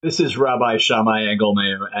This is Rabbi Shammai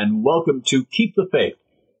Engelmayer, and welcome to Keep the Faith,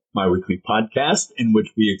 my weekly podcast in which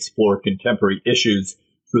we explore contemporary issues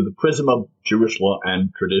through the prism of Jewish law and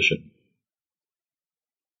tradition.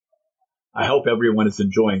 I hope everyone is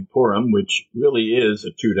enjoying Purim, which really is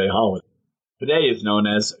a two-day holiday. Today is known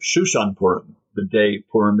as Shushan Purim, the day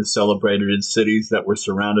Purim is celebrated in cities that were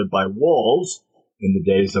surrounded by walls in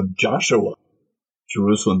the days of Joshua,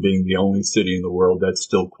 Jerusalem being the only city in the world that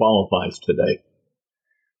still qualifies today.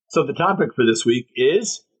 So the topic for this week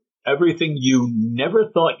is everything you never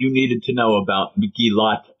thought you needed to know about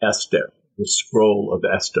Megillat Esther, the scroll of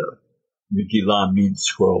Esther. Megillah means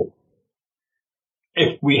scroll.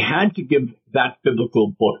 If we had to give that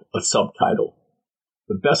biblical book a subtitle,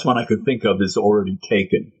 the best one I could think of is already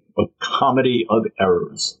taken, A Comedy of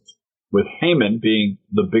Errors, with Haman being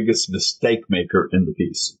the biggest mistake maker in the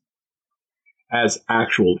piece. As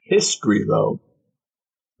actual history, though,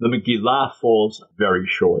 the Megillah falls very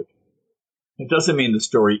short. It doesn't mean the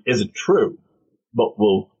story isn't true, but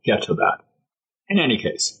we'll get to that. In any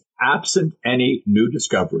case, absent any new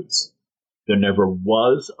discoveries, there never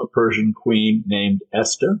was a Persian queen named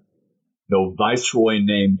Esther, no viceroy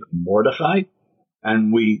named Mordecai,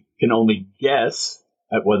 and we can only guess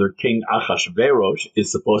at whether King Ahasuerus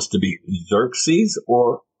is supposed to be Xerxes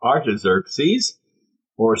or Artaxerxes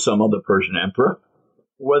or some other Persian emperor,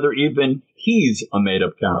 whether even he's a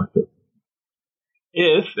made-up character.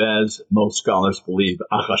 If, as most scholars believe,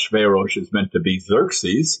 Ahasuerus is meant to be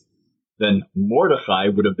Xerxes, then Mordecai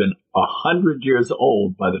would have been 100 years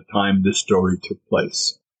old by the time this story took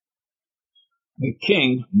place. The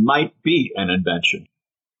king might be an invention.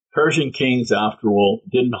 Persian kings, after all,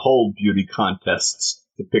 didn't hold beauty contests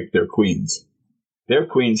to pick their queens. Their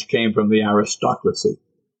queens came from the aristocracy.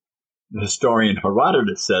 The historian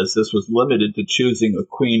Herodotus says this was limited to choosing a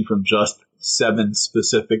queen from just 7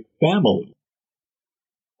 specific families.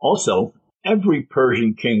 Also, every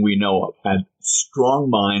Persian king we know of had strong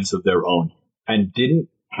minds of their own and didn't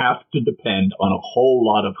have to depend on a whole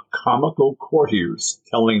lot of comical courtiers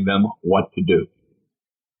telling them what to do.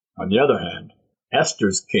 On the other hand,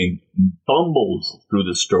 Esther's king bumbles through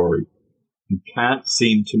the story and can't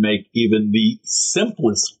seem to make even the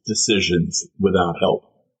simplest decisions without help.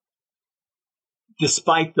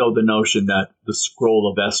 Despite, though, the notion that the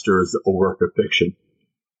scroll of Esther is a work of fiction,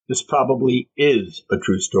 this probably is a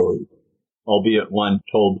true story, albeit one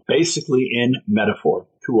told basically in metaphor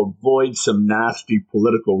to avoid some nasty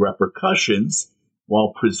political repercussions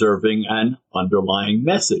while preserving an underlying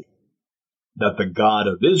message that the God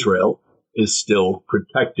of Israel is still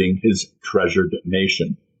protecting his treasured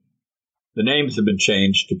nation. The names have been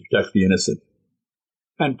changed to protect the innocent.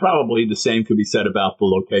 And probably the same could be said about the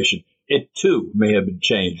location. It, too, may have been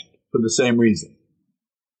changed for the same reason.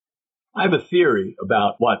 I have a theory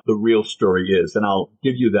about what the real story is, and I'll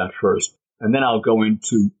give you that first, and then I'll go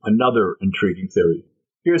into another intriguing theory.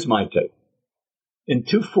 Here's my take. In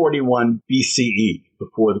 241 BCE,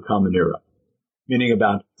 before the Common Era, meaning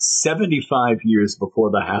about 75 years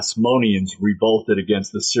before the Hasmoneans revolted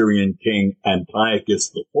against the Syrian king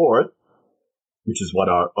Antiochus IV, which is what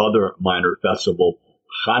our other minor festival,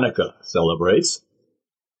 Hanukkah, celebrates,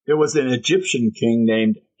 there was an Egyptian king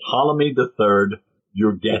named Ptolemy III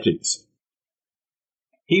Euergetes.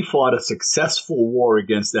 He fought a successful war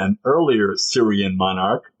against an earlier Syrian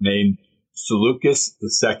monarch named Seleucus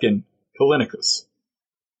II Callinicus.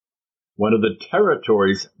 One of the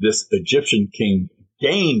territories this Egyptian king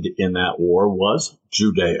gained in that war was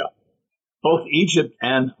Judea. Both Egypt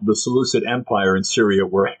and the Seleucid Empire in Syria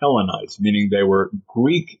were Hellenized, meaning they were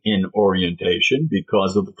Greek in orientation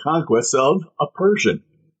because of the conquest of a Persian,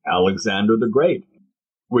 Alexander the Great,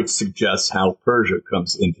 which suggests how Persia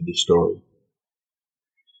comes into the story.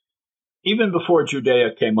 Even before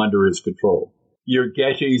Judea came under his control,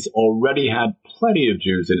 Euergetes already had plenty of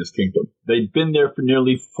Jews in his kingdom. They'd been there for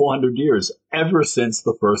nearly 400 years, ever since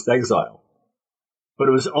the first exile. But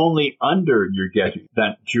it was only under Euergetes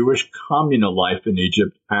that Jewish communal life in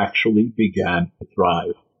Egypt actually began to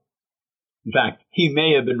thrive. In fact, he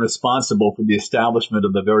may have been responsible for the establishment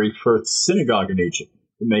of the very first synagogue in Egypt.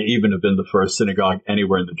 It may even have been the first synagogue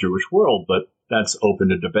anywhere in the Jewish world, but that's open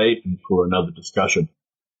to debate and for another discussion.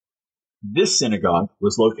 This synagogue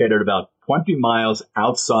was located about 20 miles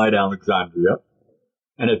outside Alexandria,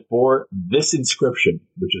 and it bore this inscription,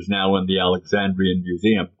 which is now in the Alexandrian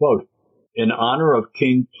Museum, quote, "In honor of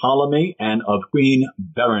King Ptolemy and of Queen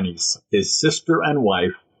Berenice, his sister and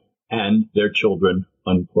wife, and their children,"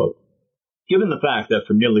 unquote. Given the fact that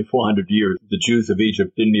for nearly 400 years, the Jews of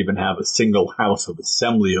Egypt didn't even have a single house of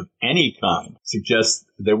assembly of any kind, suggests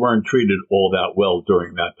they weren't treated all that well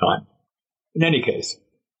during that time. In any case,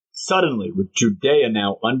 Suddenly, with Judea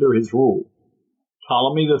now under his rule,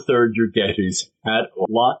 Ptolemy III Euergetes had a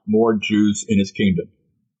lot more Jews in his kingdom.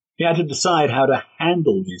 He had to decide how to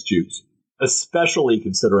handle these Jews, especially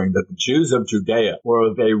considering that the Jews of Judea were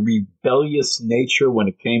of a rebellious nature when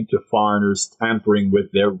it came to foreigners tampering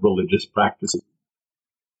with their religious practices.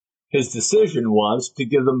 His decision was to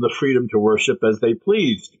give them the freedom to worship as they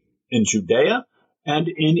pleased in Judea and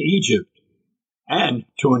in Egypt, and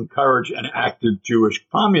to encourage an active Jewish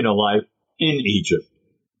communal life in Egypt.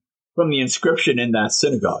 From the inscription in that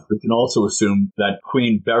synagogue, we can also assume that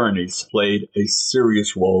Queen Berenice played a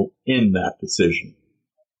serious role in that decision.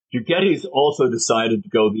 Euergetes also decided to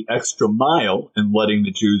go the extra mile in letting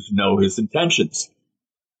the Jews know his intentions.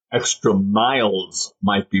 Extra miles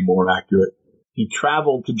might be more accurate. He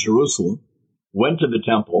traveled to Jerusalem, went to the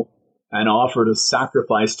temple, and offered a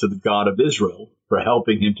sacrifice to the God of Israel for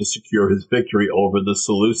helping him to secure his victory over the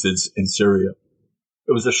Seleucids in Syria.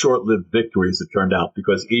 It was a short-lived victory, as it turned out,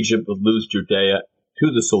 because Egypt would lose Judea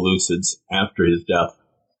to the Seleucids after his death.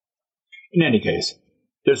 In any case,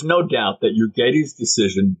 there's no doubt that Euergetes'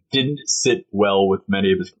 decision didn't sit well with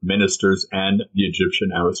many of his ministers and the Egyptian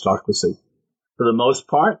aristocracy. For the most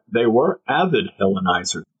part, they were avid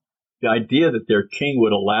Hellenizers. The idea that their king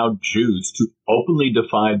would allow Jews to openly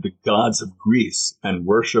defy the gods of Greece and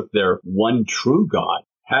worship their one true God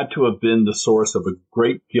had to have been the source of a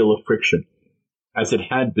great deal of friction, as it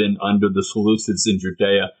had been under the Seleucids in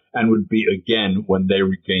Judea and would be again when they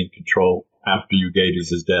regained control after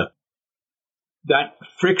Euergetes' death. That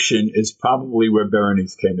friction is probably where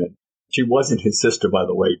Berenice came in. She wasn't his sister, by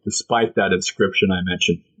the way, despite that inscription I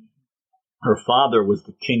mentioned. Her father was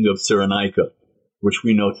the king of Cyrenaica, which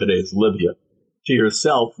we know today as Libya. She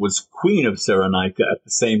herself was queen of Cyrenaica at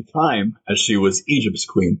the same time as she was Egypt's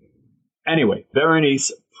queen. Anyway,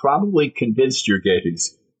 Berenice probably convinced Euergetes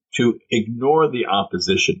to ignore the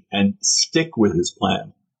opposition and stick with his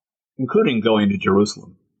plan, including going to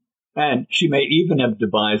Jerusalem. And she may even have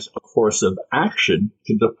devised a course of action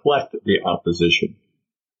to deflect the opposition.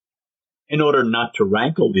 In order not to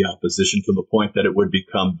rankle the opposition to the point that it would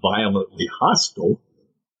become violently hostile,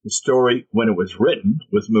 the story, when it was written,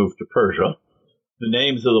 was moved to Persia. The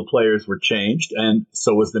names of the players were changed, and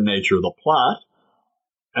so was the nature of the plot,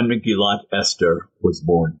 and Megillat Esther was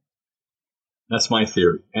born. That's my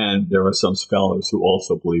theory, and there are some scholars who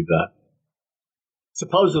also believe that.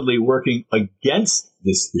 Supposedly working against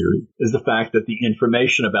this theory is the fact that the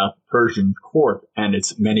information about the Persian court and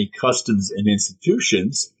its many customs and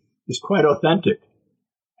institutions is quite authentic,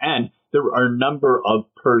 and there are a number of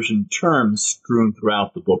Persian terms strewn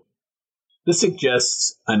throughout the book. This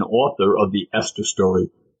suggests an author of the Esther story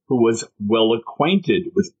who was well acquainted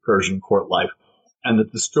with Persian court life, and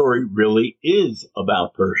that the story really is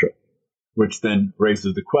about Persia, which then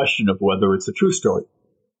raises the question of whether it's a true story.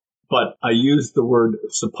 But I use the word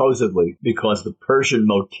supposedly because the Persian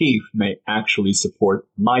motif may actually support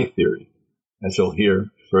my theory, as you'll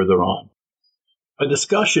hear further on. A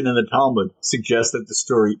discussion in the Talmud suggests that the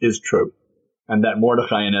story is true, and that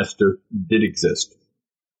Mordecai and Esther did exist.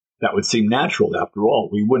 That would seem natural, after all.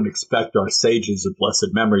 We wouldn't expect our sages of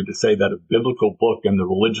blessed memory to say that a biblical book and the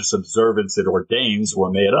religious observance it ordains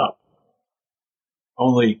were made up.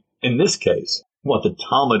 Only, in this case, what the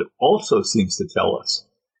Talmud also seems to tell us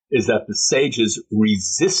is that the sages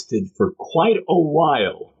resisted for quite a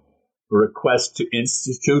while a request to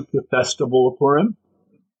institute the festival of Purim,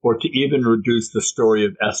 or to even reduce the story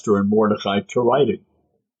of Esther and Mordecai to writing.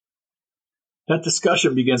 That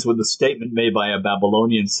discussion begins with a statement made by a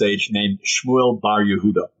Babylonian sage named Shmuel Bar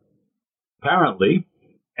Yehuda. Apparently,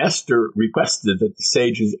 Esther requested that the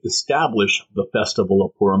sages establish the festival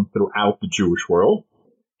of Purim throughout the Jewish world,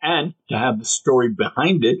 and to have the story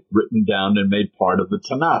behind it written down and made part of the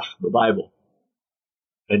Tanakh, the Bible.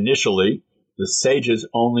 Initially, the sages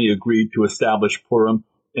only agreed to establish Purim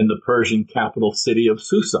in the Persian capital city of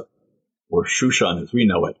Susa, or Shushan as we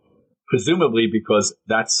know it, presumably because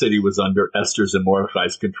that city was under Esther's and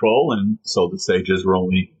Mordecai's control, and so the sages were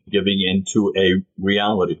only giving in to a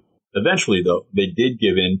reality. Eventually, though, they did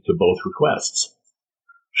give in to both requests.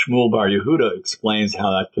 Shmuel Bar Yehuda explains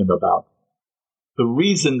how that came about. The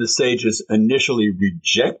reason the sages initially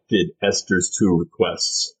rejected Esther's two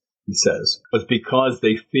requests, he says, was because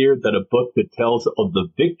they feared that a book that tells of the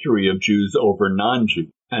victory of Jews over non-Jews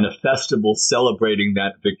and a festival celebrating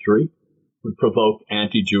that victory would provoke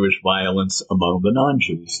anti-Jewish violence among the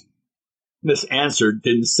non-Jews. This answer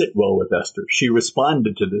didn't sit well with Esther. She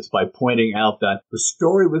responded to this by pointing out that the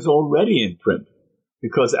story was already in print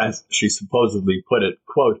because, as she supposedly put it,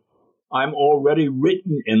 quote, "I'm already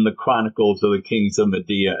written in the chronicles of the kings of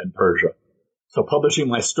Media and Persia. So publishing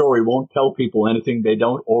my story won't tell people anything they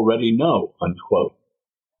don't already know, unquote.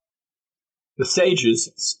 The sages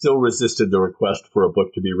still resisted the request for a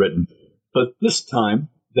book to be written, but this time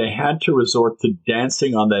they had to resort to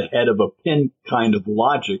dancing on the head of a pin kind of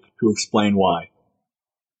logic to explain why.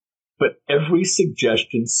 But every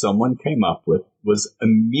suggestion someone came up with was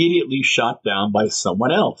immediately shot down by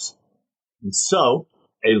someone else. And so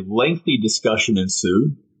a lengthy discussion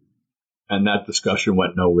ensued, and that discussion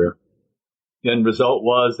went nowhere. The end result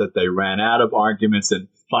was that they ran out of arguments and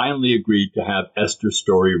finally agreed to have Esther's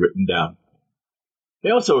story written down.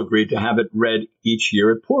 They also agreed to have it read each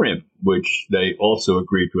year at Purim, which they also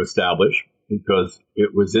agreed to establish because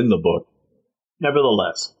it was in the book.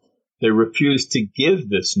 Nevertheless, they refused to give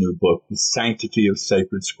this new book the sanctity of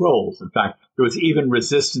sacred scrolls. In fact, there was even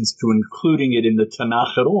resistance to including it in the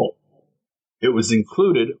Tanakh at all. It was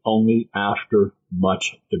included only after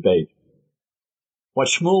much debate. What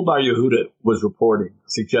Shmuel Bar Yehuda was reporting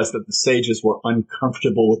suggests that the sages were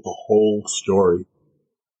uncomfortable with the whole story.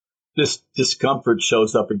 This discomfort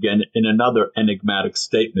shows up again in another enigmatic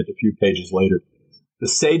statement a few pages later. The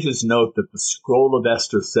sages note that the scroll of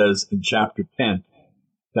Esther says in chapter 10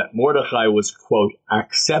 that Mordechai was, quote,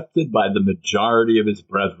 accepted by the majority of his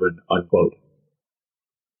brethren, unquote.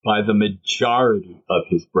 By the majority of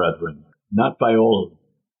his brethren, not by all of them.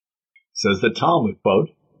 Says the Talmud,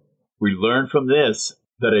 quote, we learn from this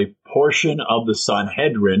that a portion of the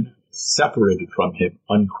Sanhedrin separated from him,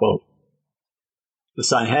 unquote. The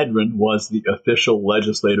Sanhedrin was the official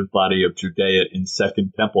legislative body of Judea in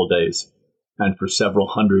Second Temple days, and for several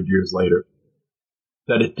hundred years later.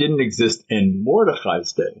 That it didn't exist in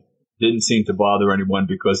Mordechai's day didn't seem to bother anyone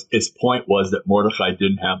because its point was that Mordechai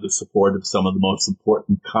didn't have the support of some of the most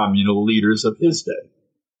important communal leaders of his day.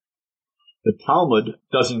 The Talmud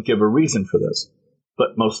doesn't give a reason for this,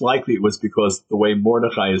 but most likely it was because the way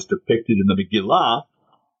Mordechai is depicted in the Megillah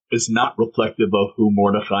is not reflective of who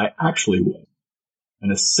Mordechai actually was. An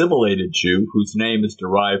assimilated Jew whose name is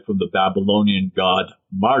derived from the Babylonian god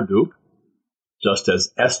Marduk, just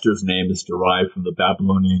as Esther's name is derived from the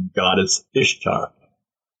Babylonian goddess Ishtar.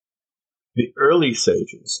 The early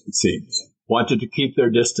sages, it seems, wanted to keep their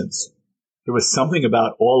distance. There was something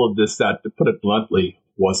about all of this that, to put it bluntly,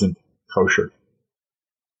 wasn't kosher.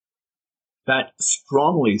 That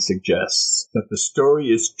strongly suggests that the story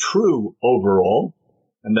is true overall,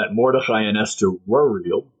 and that Mordechai and Esther were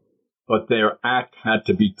real, but their act had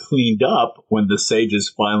to be cleaned up when the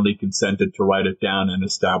sages finally consented to write it down and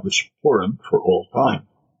establish Purim for all time.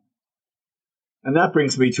 And that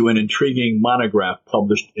brings me to an intriguing monograph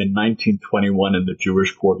published in 1921 in the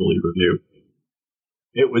Jewish Quarterly Review.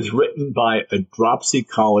 It was written by a Dropsy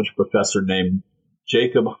College professor named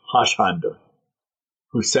Jacob Hochhander,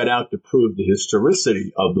 who set out to prove the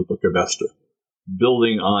historicity of the Book of Esther,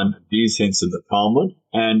 building on these hints in the Talmud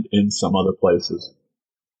and in some other places.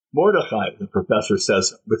 Mordechai, the professor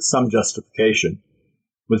says with some justification,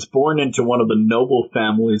 was born into one of the noble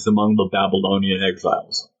families among the Babylonian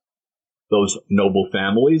exiles. Those noble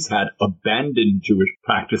families had abandoned Jewish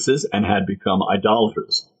practices and had become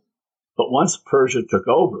idolaters. But once Persia took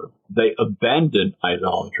over, they abandoned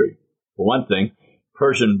idolatry. For one thing,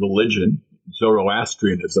 Persian religion,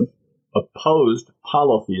 Zoroastrianism, opposed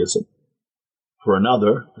polytheism. For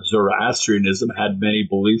another, Zoroastrianism had many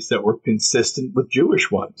beliefs that were consistent with Jewish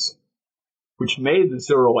ones, which made the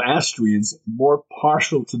Zoroastrians more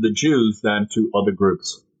partial to the Jews than to other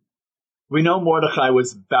groups. We know Mordechai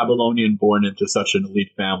was Babylonian born into such an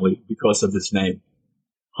elite family because of his name.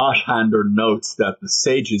 Hochhander notes that the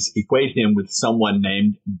sages equate him with someone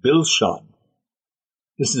named Bilshan.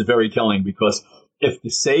 This is very telling because if the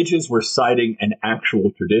sages were citing an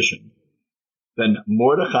actual tradition, then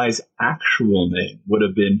Mordechai's actual name would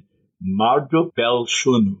have been Marduk Bel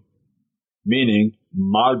Shunu, meaning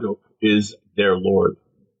Marduk is their lord.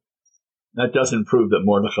 That doesn't prove that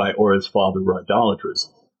Mordechai or his father were idolaters,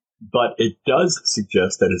 but it does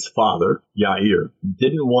suggest that his father, Yair,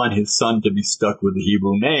 didn't want his son to be stuck with a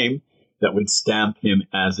Hebrew name that would stamp him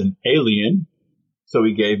as an alien, so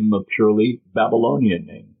he gave him a purely Babylonian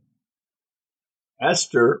name.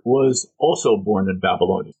 Esther was also born in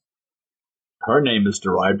Babylonia. Her name is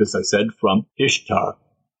derived, as I said, from Ishtar.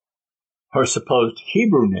 Her supposed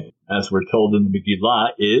Hebrew name, as we're told in the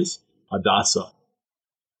Megillah, is Hadassah.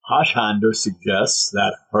 Hochhander suggests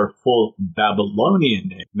that her full Babylonian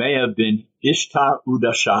name may have been Ishtar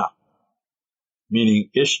Udashah,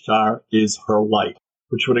 meaning Ishtar is her light,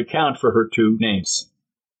 which would account for her two names,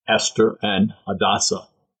 Esther and Hadassah,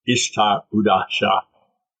 Ishtar Udashah.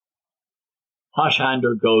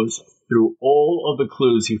 Hochhander goes through all of the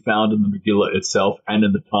clues he found in the Megillah itself and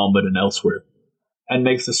in the Talmud and elsewhere, and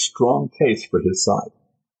makes a strong case for his side.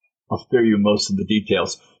 I'll spare you most of the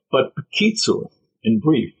details, but Bekitsur, in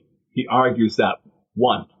brief, he argues that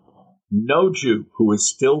 1. No Jew who is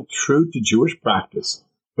still true to Jewish practice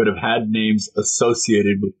would have had names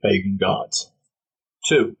associated with pagan gods.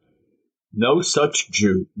 2. No such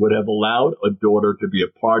Jew would have allowed a daughter to be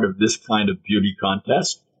a part of this kind of beauty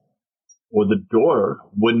contest, or the daughter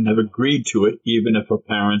wouldn't have agreed to it even if her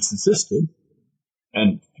parents insisted.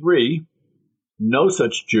 And 3, no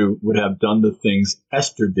such Jew would have done the things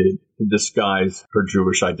Esther did to disguise her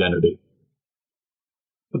Jewish identity.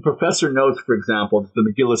 The professor notes, for example, that the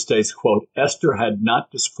Megillah states, quote, Esther had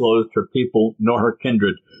not disclosed her people nor her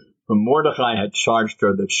kindred, for Mordecai had charged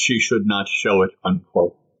her that she should not show it,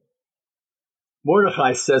 unquote.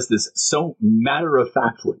 Mordecai says this so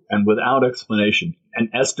matter-of-factly and without explanation, and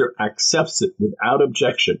Esther accepts it without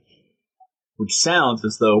objection, which sounds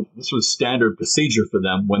as though this was standard procedure for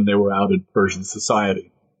them when they were out in Persian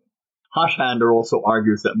society. Hoshander also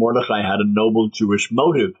argues that Mordecai had a noble Jewish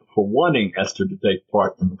motive for wanting Esther to take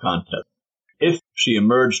part in the contest. If she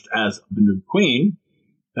emerged as the new queen,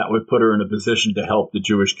 that would put her in a position to help the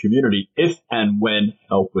Jewish community if and when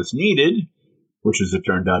help was needed, which as it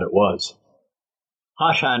turned out it was.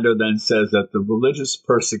 Hoshander then says that the religious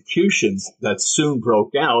persecutions that soon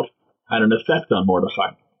broke out had an effect on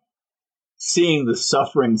Mordecai. Seeing the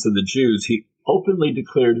sufferings of the Jews, he openly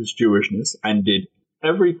declared his Jewishness and did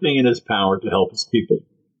everything in his power to help his people.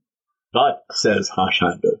 But, says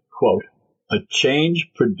Hoshander, quote, a change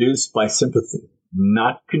produced by sympathy,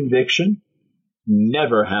 not conviction,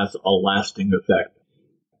 never has a lasting effect.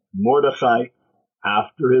 Mordecai,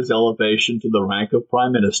 after his elevation to the rank of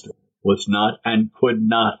prime minister, was not and could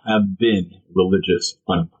not have been religious,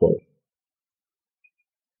 unquote.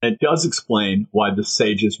 It does explain why the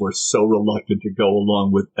sages were so reluctant to go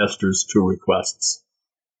along with Esther's 2 requests.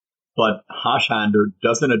 But Hoshander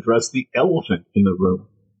doesn't address the elephant in the room.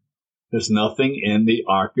 There's nothing in the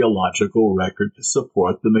archaeological record to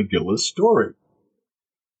support the Megillah story.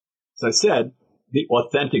 As I said, the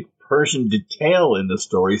authentic Persian detail in the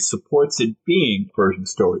story supports it being a Persian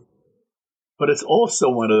story. But it's also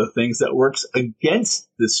one of the things that works against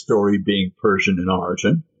this story being Persian in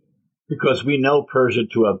origin, because we know Persia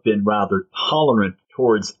to have been rather tolerant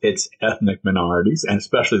towards its ethnic minorities, and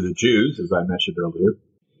especially the Jews, as I mentioned earlier.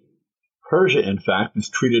 Persia, in fact, is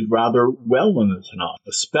treated rather well in the Tanakh,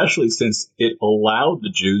 especially since it allowed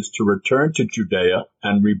the Jews to return to Judea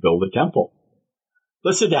and rebuild the temple.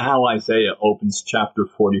 Listen to how Isaiah opens chapter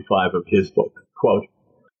 45 of his book. Quote,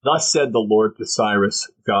 Thus said the Lord to Cyrus,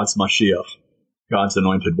 God's Mashiach, God's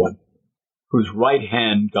anointed one, whose right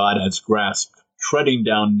hand God has grasped, treading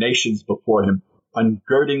down nations before him,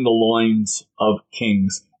 ungirding the loins of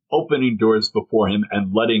kings, opening doors before him,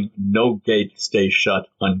 and letting no gate stay shut,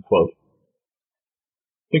 unquote.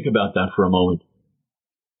 Think about that for a moment.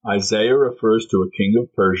 Isaiah refers to a king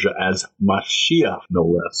of Persia as Mashiach, no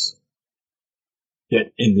less.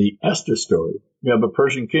 Yet in the Esther story, we have a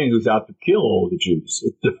Persian king who's out to kill all the Jews.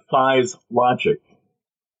 It defies logic.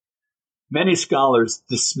 Many scholars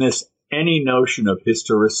dismiss any notion of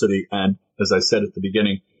historicity and, as I said at the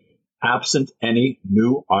beginning, absent any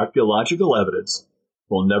new archaeological evidence,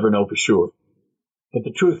 we'll never know for sure. But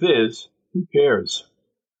the truth is, who cares?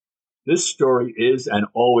 This story is and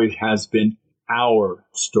always has been our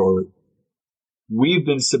story. We've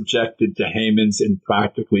been subjected to Hamans in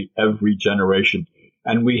practically every generation,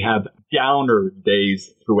 and we have downer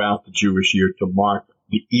days throughout the Jewish year to mark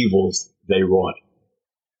the evils they wrought.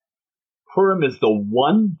 Purim is the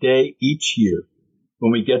one day each year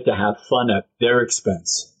when we get to have fun at their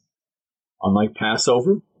expense. Unlike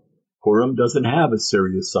Passover, Purim doesn't have a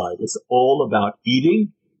serious side. It's all about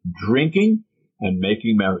eating, drinking, and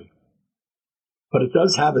making merry. But it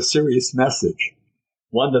does have a serious message,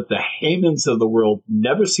 one that the Hamans of the world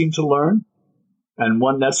never seem to learn, and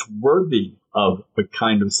one that's worthy of the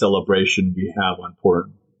kind of celebration we have on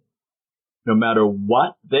Purim. No matter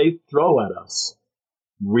what they throw at us,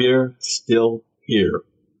 we're still here.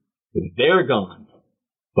 They're gone,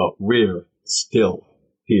 but we're still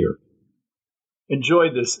here. Enjoy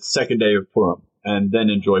this second day of Purim, and then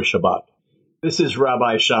enjoy Shabbat. This is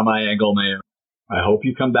Rabbi Shammai Engelmayer. I hope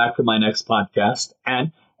you come back for my next podcast,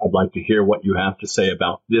 and I'd like to hear what you have to say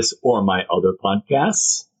about this or my other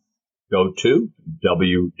podcasts. Go to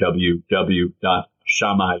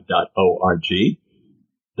www.shammai.org,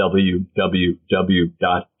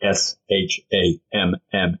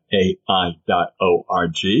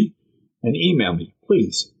 www.shammai.org, and email me,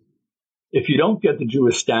 please. If you don't get the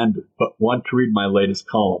Jewish Standard but want to read my latest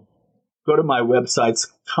column, go to my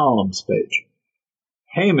website's columns page.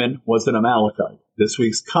 Haman was an Amalekite. This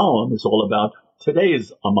week's column is all about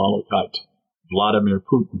today's Amalekite, Vladimir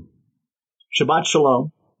Putin. Shabbat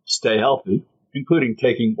Shalom. Stay healthy, including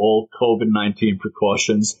taking all COVID-19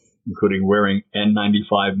 precautions, including wearing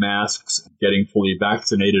N95 masks, getting fully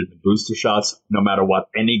vaccinated and booster shots, no matter what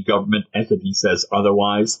any government entity says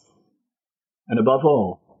otherwise. And above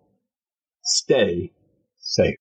all, stay safe.